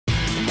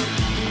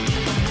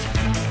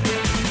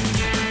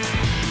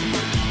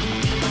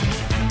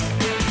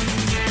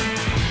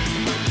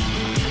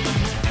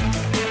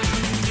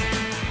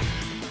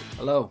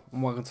Hello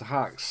and welcome to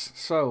Hacks.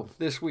 So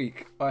this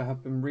week I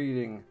have been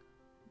reading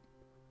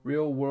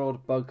Real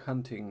World Bug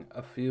Hunting,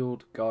 a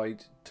Field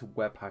Guide to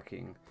Web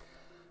Hacking,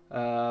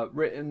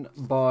 written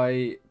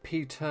by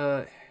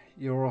Peter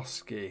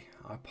Yorosky.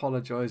 I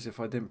apologise if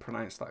I didn't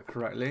pronounce that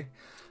correctly.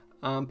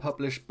 And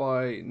published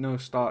by No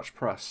Starch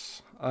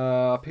Press.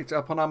 I picked it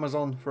up on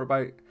Amazon for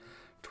about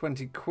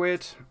 20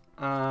 quid,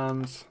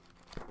 and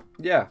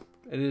yeah,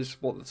 it is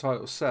what the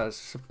title says.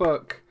 It's a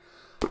book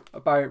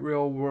about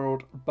real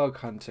world bug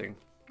hunting.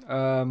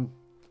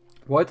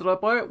 Why did I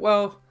buy it?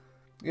 Well,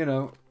 you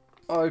know,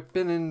 I've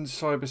been in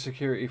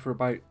cybersecurity for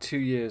about 2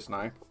 years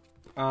now,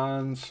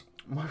 and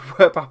my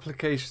web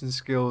application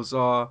skills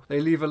they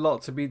leave a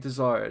lot to be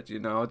desired. You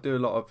know, I do a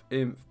lot of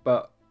inf,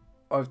 but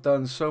I've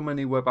done so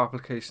many web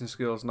application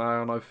skills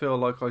now, and I feel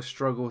like I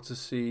struggle to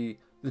see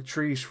the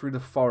trees through the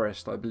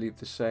forest, I believe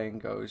the saying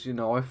goes. You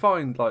know, I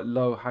find like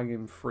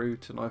low-hanging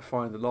fruit, and I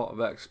find a lot of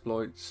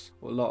exploits,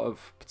 or a lot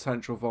of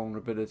potential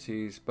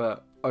vulnerabilities,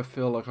 but I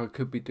feel like I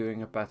could be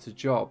doing a better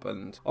job,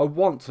 and I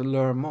want to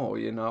learn more.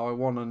 You know, I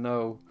want to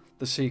know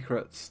the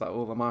secrets that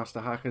all the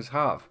master hackers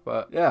have.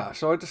 But yeah,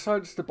 so I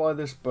decided to buy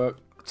this book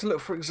to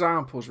look for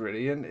examples,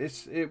 really, and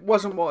it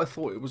wasn't what I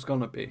thought it was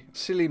gonna be.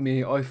 Silly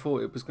me, I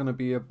thought it was gonna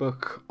be a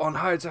book on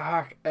how to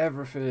hack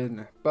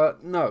everything,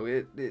 but no,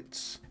 it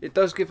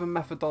does give a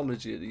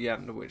methodology at the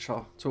end, which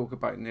I'll talk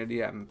about near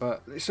the end.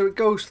 But so it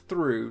goes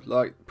through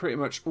like pretty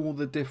much all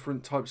the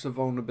different types of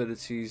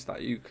vulnerabilities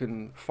that you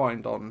can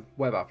find on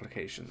web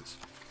applications.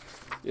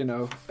 You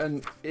know,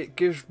 and it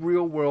gives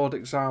real world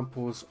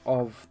examples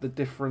of the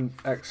different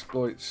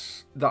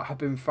exploits that have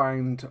been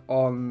found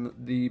on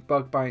the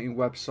bug bounty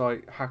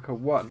website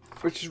HackerOne,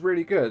 which is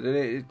really good.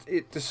 And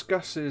it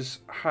discusses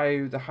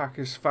how the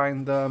hackers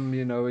found them.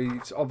 You know,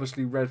 he's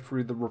obviously read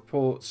through the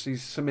reports,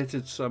 he's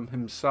submitted some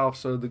himself,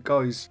 so the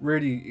guy's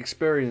really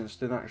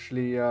experienced in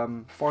actually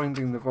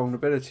finding the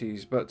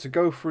vulnerabilities. But to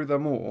go through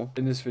them all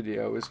in this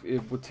video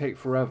it would take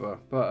forever.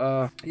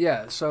 But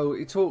yeah, so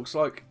he talks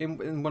like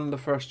in one of the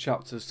first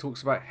chapters,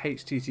 talks about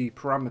HTTP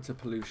parameter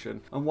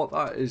pollution, and what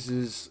that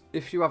is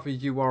if you have a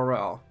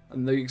URL,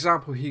 and the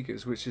example he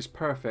gives, which is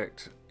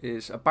perfect,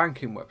 is a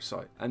banking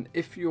website, and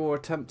if you're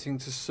attempting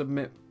to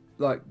submit,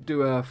 like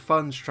do a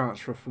funds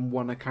transfer from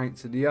one account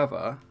to the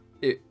other,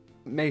 it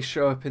may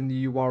show up in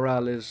the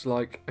URL as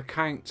like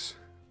account,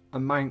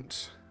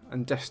 amount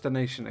and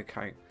destination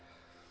account.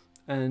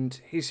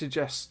 And he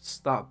suggests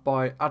that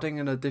by adding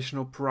an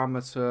additional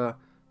parameter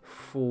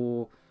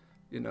for,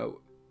 you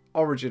know,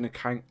 origin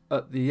account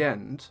at the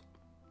end,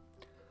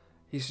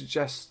 he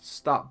suggests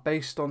that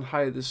based on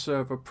how the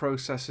server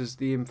processes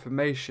the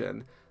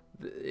information,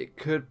 it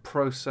could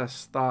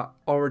process that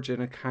origin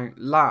account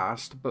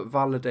last but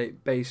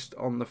validate based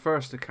on the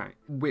first account,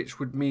 which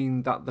would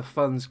mean that the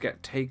funds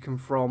get taken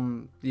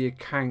from the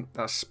account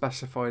that's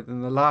specified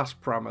in the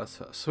last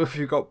parameter. So if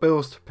you've got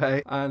bills to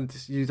pay and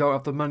you don't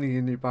have the money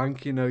in your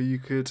bank, you know, you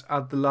could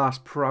add the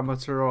last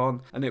parameter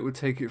on and it would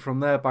take it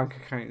from their bank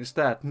account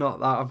instead. Not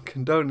that I'm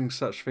condoning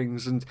such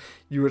things, and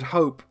you would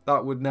hope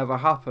that would never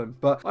happen,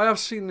 but I have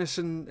seen this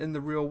in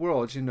the real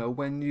world. You know,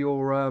 when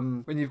you're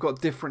when you've got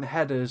different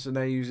headers and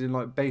they're using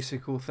like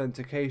basic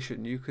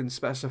authentication, you can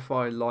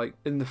specify like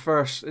in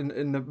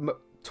the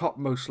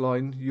topmost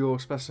line you'll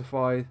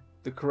specify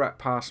the correct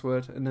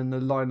password, and then the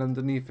line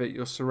underneath it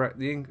you'll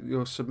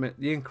submit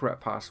the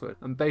incorrect password,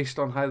 and based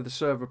on how the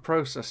server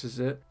processes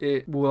it,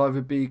 it will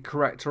either be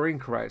correct or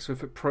incorrect. So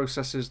if it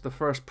processes the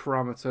first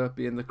parameter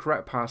being the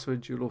correct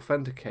password, you'll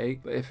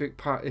authenticate, but if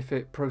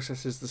it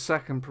processes the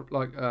second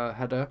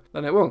header,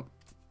 then it won't.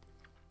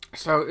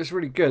 So it's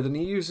really good, and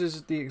he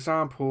uses the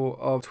example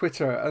of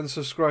Twitter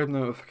unsubscribe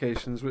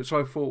notifications, which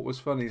I thought was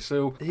funny.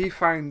 So he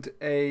found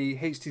a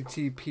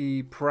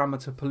HTTP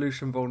parameter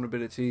pollution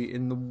vulnerability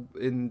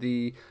in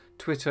the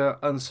Twitter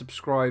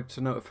unsubscribe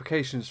to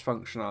notifications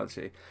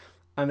functionality,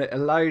 and it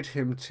allowed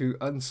him to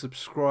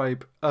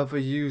unsubscribe other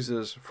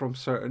users from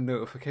certain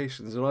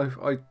notifications. And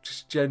I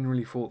just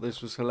genuinely thought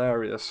this was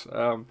hilarious.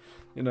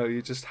 You know,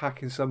 you're just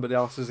hacking somebody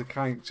else's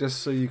account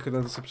just so you can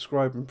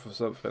unsubscribe them for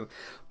something.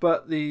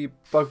 But the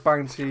bug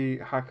bounty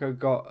hacker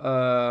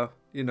got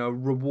you know,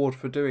 reward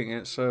for doing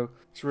it, so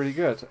it's really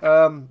good.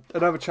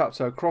 Another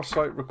chapter,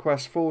 cross-site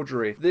request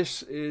forgery.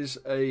 This is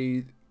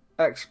a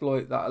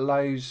exploit that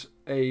allows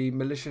a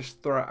malicious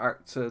threat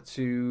actor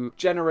to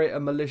generate a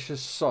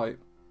malicious site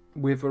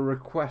with a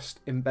request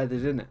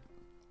embedded in it,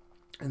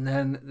 and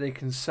then they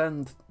can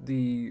send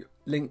the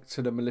link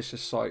to the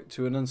malicious site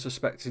to an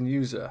unsuspecting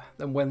user.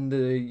 Then when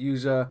the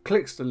user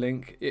clicks the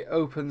link, it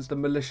opens the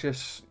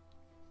malicious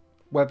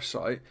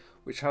website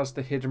which has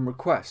the hidden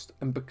request,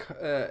 and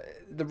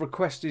the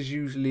request is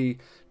usually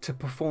to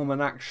perform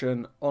an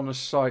action on a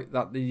site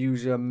that the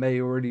user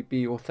may already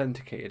be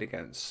authenticated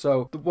against.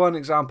 So the one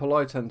example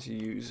I tend to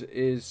use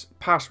is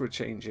password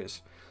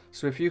changes.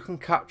 So if you can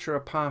capture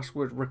a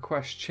password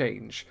request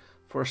change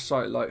for a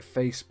site like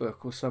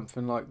Facebook or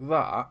something like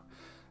that,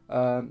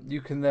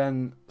 you can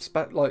then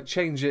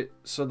change it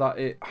so that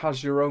it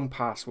has your own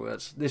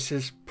passwords. This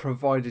is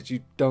provided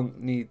you don't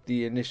need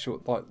the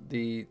initial,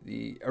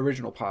 the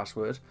original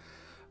password.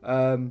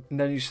 And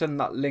then you send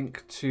that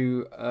link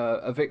to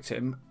a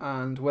victim,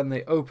 and when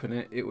they open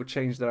it, it will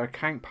change their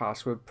account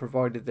password,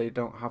 provided they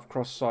don't have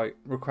cross-site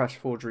request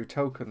forgery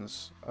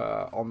tokens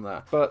on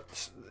there.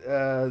 But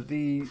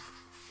the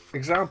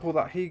example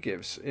that he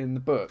gives in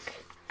the book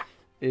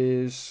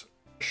is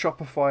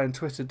Shopify and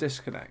Twitter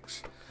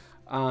disconnects.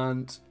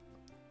 And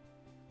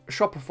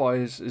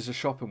Shopify is a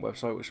shopping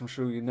website, which I'm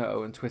sure you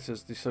know, and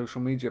Twitter's the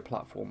social media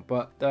platform.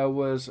 But there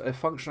was a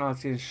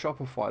functionality in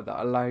Shopify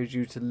that allowed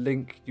you to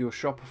link your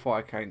Shopify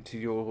account to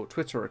your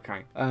Twitter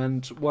account.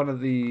 And one of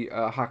the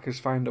hackers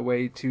found a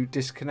way to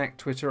disconnect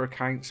Twitter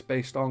accounts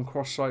based on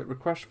cross-site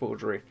request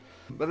forgery.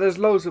 But there's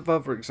loads of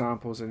other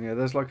examples in here.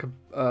 There's like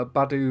a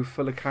Badoo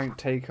full account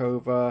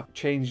takeover,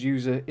 change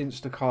user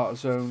Instacart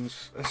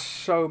zones. There's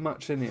so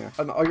much in here.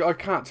 And I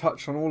can't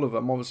touch on all of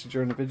them, obviously,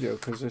 during the video,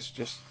 because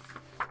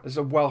there's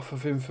a wealth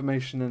of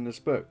information in this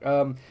book.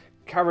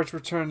 Carriage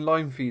return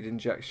line feed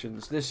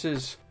injections. This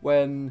is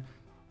when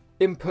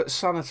input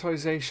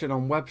sanitization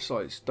on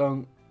websites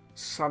don't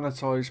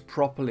sanitize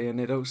properly, and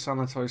they don't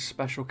sanitize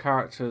special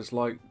characters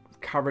like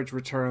carriage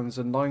returns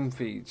and line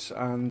feeds.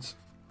 And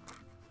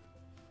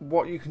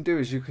what you can do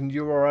is you can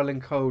URL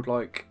encode,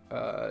 like,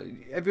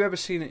 have you ever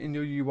seen it in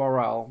your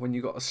URL when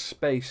you got a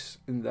space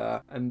in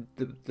there and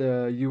the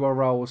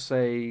URL will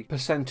say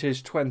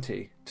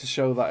 %20 to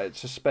show that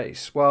it's a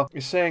space? Well,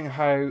 it's saying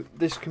how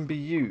this can be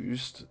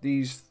used,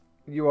 these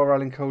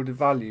URL encoded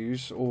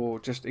values, or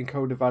just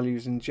encoded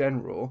values in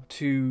general,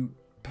 to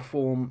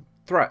perform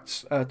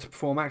threats, to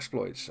perform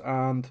exploits.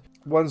 And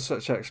one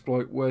such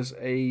exploit was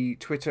a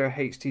Twitter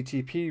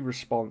HTTP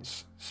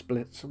response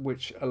split,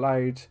 which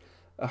allowed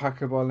a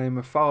hacker by the name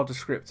of File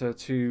Descriptor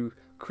to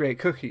create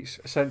cookies,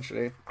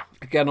 essentially.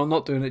 Again, I'm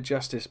not doing it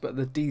justice, but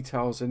the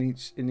details in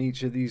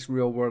each of these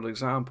real world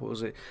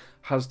examples, it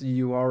has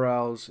the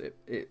URLs,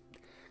 it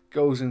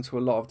goes into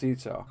a lot of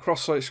detail.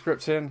 Cross-site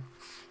scripting,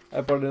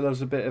 everybody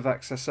loves a bit of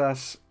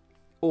XSS.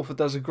 Author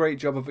does a great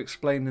job of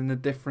explaining the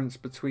difference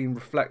between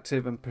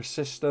reflective and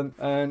persistent,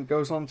 and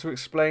goes on to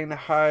explain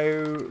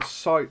how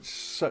sites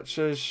such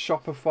as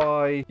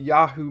Shopify,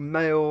 Yahoo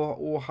Mail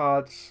all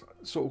had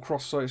sort of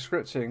cross-site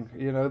scripting.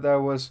 You know,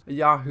 there was a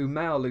Yahoo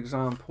Mail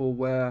example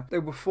where they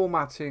were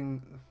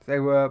performing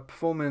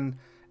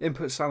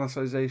input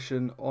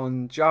sanitization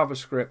on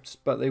JavaScript,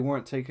 but they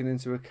weren't taking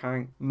into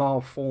account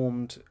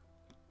malformed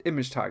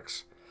image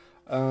tags.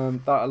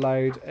 That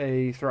allowed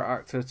a threat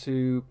actor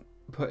to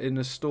put in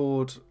a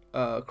stored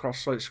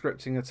cross-site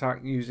scripting attack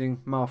using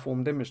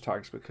malformed image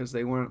tags because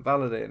they weren't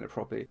validating it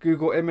properly.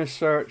 Google Image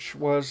Search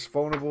was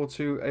vulnerable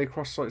to a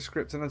cross-site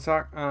scripting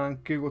attack,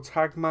 and Google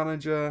Tag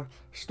Manager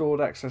stored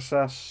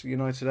XSS,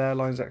 United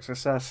Airlines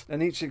XSS.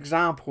 And each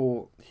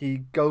example he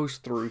goes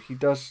through, he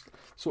does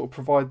sort of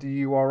provide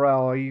the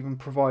URL. He even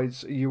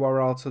provides a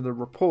URL to the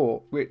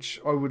report,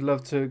 which I would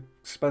love to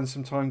spend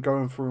some time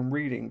going through and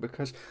reading,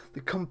 because the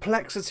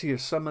complexity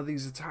of some of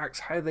these attacks,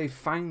 how they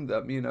found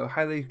them, you know,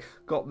 how they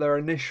got their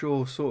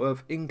initial sort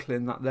of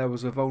inkling that there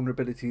was a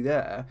vulnerability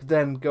there,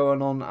 then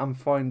going on and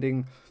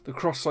finding the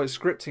cross-site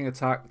scripting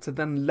attack, to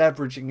then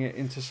leveraging it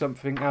into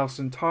something else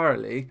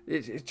entirely.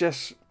 It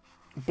just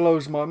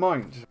blows my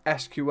mind.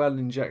 SQL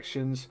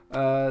injections.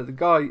 The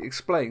guy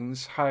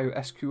explains how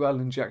SQL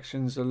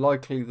injections are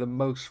likely the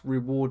most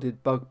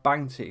rewarded bug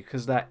bounty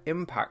because their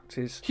impact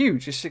is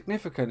huge, is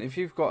significant. If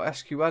you've got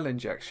SQL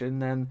injection,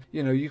 then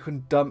you know you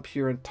can dump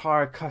your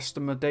entire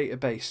customer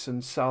database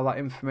and sell that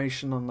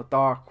information on the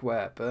dark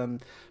web.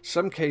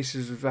 Some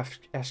cases with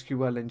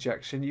SQL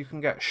injection, you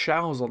can get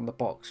shells on the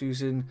box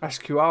using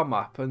SQL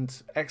map and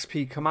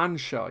XP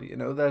command shell. You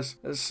know, there's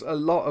a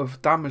lot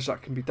of damage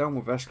that can be done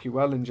with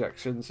SQL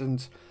injection.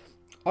 And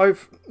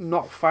I've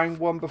not found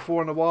one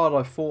before in a while.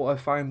 I thought I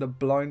found a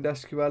blind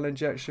SQL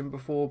injection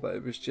before, but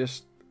it was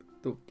just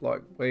the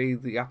way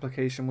the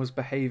application was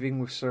behaving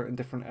with certain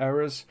different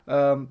errors.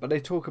 But they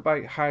talk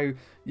about how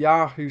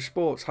Yahoo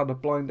Sports had a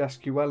blind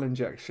SQL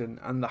injection,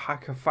 and the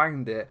hacker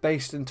found it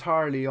based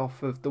entirely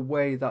off of the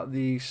way that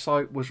the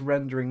site was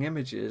rendering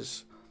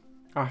images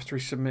after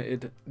he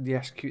submitted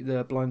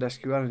the blind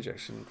SQL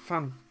injection.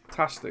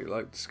 Fantastic,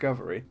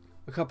 discovery.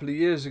 A couple of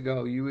years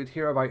ago, you would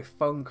hear about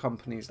phone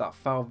companies that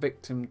fell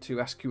victim to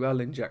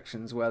SQL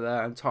injections where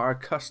their entire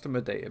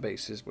customer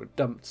databases were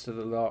dumped to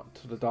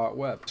the dark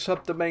web.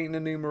 Subdomain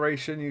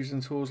enumeration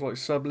using tools like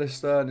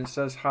Sublister, and it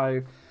says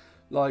how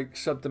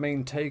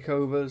subdomain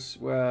takeovers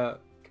where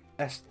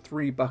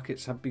S3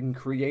 buckets have been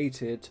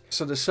created.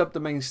 So the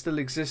subdomain still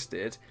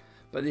existed,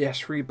 but the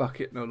S3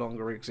 bucket no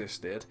longer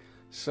existed.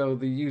 So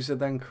the user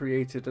then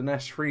created an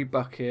S3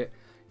 bucket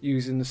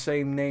using the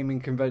same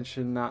naming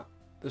convention that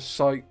the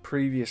site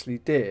previously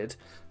did,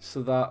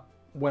 so that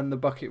when the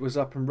bucket was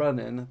up and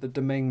running, the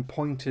domain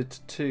pointed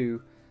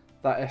to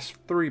that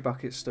S3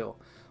 bucket still,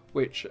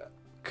 which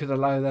could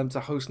allow them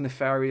to host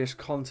nefarious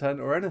content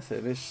or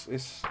anything.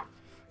 It's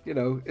you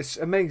know, it's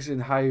amazing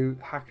how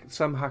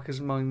some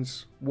hackers'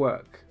 minds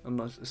work.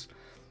 And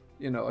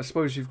you know, I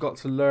suppose you've got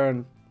to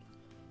learn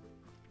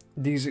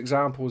these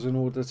examples in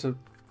order to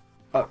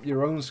up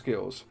your own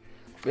skills.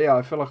 But yeah,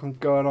 I feel like I'm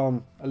going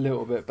on a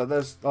little bit, but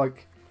there's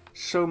like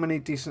so many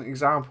decent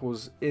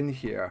examples in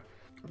here.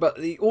 But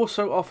he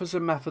also offers a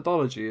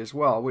methodology as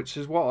well, which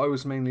is what I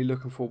was mainly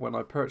looking for when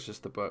I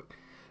purchased the book.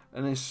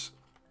 And it's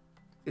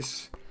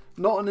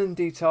not an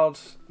in-detailed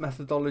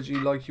methodology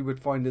like you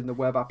would find in the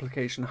web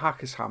application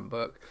hacker's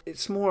handbook.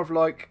 It's more of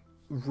like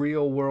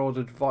real-world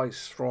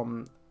advice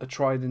from a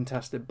tried and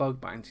tested bug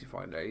bounty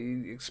finder.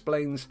 He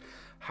explains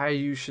how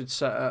you should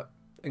set up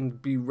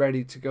and be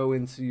ready to go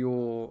into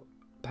your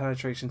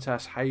penetration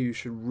test, how you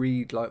should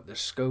read like the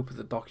scope of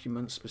the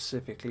document,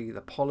 specifically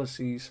the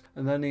policies,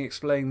 and then he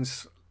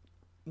explains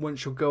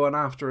once you're going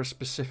after a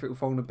specific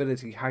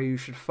vulnerability how you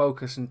should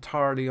focus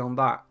entirely on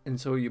that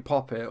until you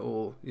pop it,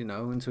 or you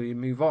know, until you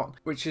move on,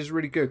 which is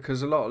really good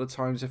because a lot of the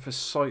times if a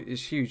site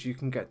is huge you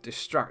can get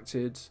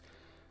distracted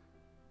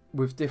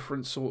with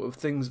different sort of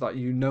things that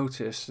you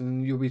notice,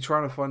 and you'll be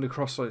trying to find a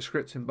cross-site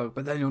scripting bug,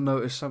 but then you'll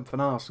notice something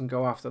else and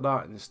go after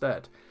that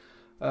instead.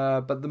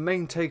 But the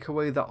main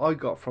takeaway that I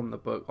got from the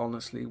book,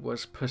 honestly,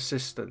 was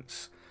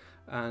persistence.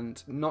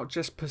 And not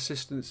just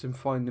persistence in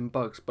finding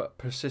bugs, but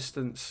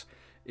persistence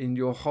in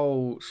your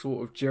whole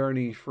sort of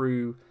journey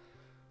through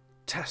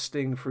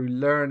testing, through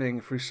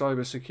learning, through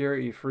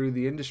cybersecurity, through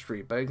the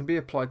industry. But it can be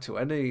applied to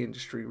any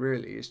industry,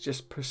 really. It's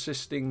just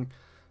persisting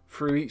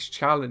through each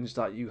challenge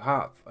that you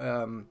have.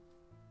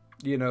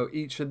 You know,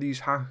 each of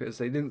these hackers,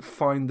 they didn't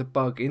find the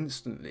bug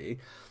instantly.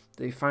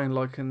 They found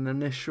like an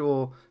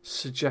initial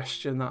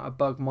suggestion that a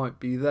bug might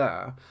be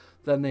there,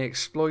 then they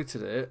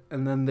exploited it,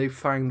 and then they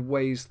found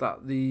ways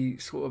that the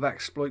sort of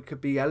exploit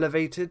could be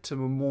elevated to a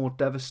more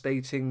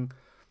devastating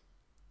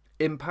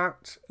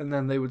impact, and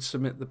then they would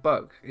submit the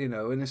bug, you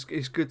know. And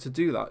it's good to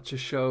do that to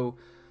show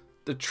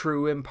the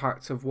true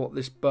impact of what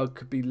this bug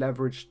could be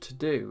leveraged to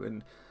do,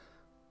 and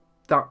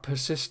that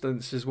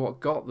persistence is what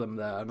got them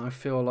there. And I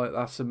feel like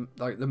that's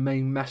like the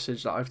main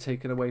message that I've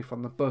taken away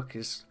from the book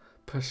is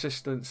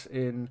persistence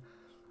in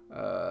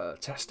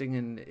testing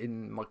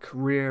in my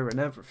career and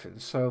everything.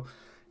 So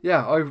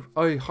yeah,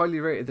 I highly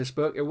rated this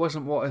book. It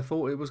wasn't what I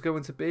thought it was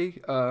going to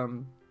be. I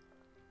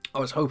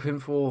was hoping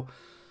for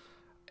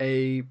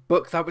a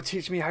book that would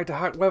teach me how to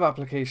hack web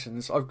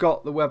applications. I've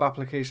got the web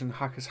application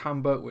hacker's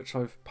handbook, which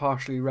I've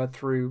partially read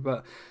through,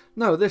 but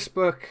no, this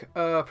book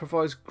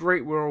provides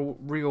great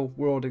real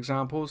world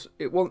examples.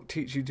 It won't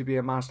teach you to be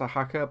a master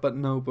hacker, but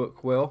no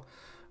book will.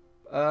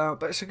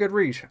 But it's a good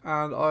read,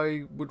 and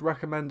I would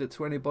recommend it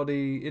to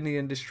anybody in the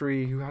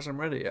industry who hasn't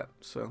read it yet.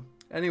 So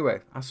anyway,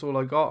 that's all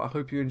I got. I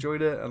hope you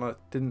enjoyed it, and I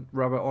didn't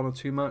rub it on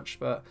too much,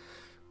 but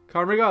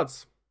kind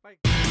regards.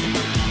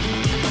 Bye.